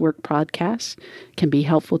Let's Fix Work podcast, can be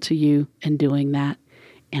helpful to you in doing that.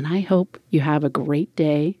 And I hope you have a great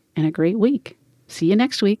day and a great week. See you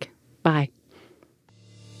next week. Bye.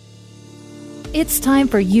 It's time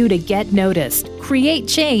for you to get noticed, create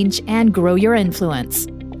change, and grow your influence.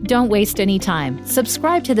 Don't waste any time.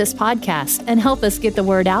 Subscribe to this podcast and help us get the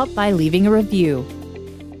word out by leaving a review.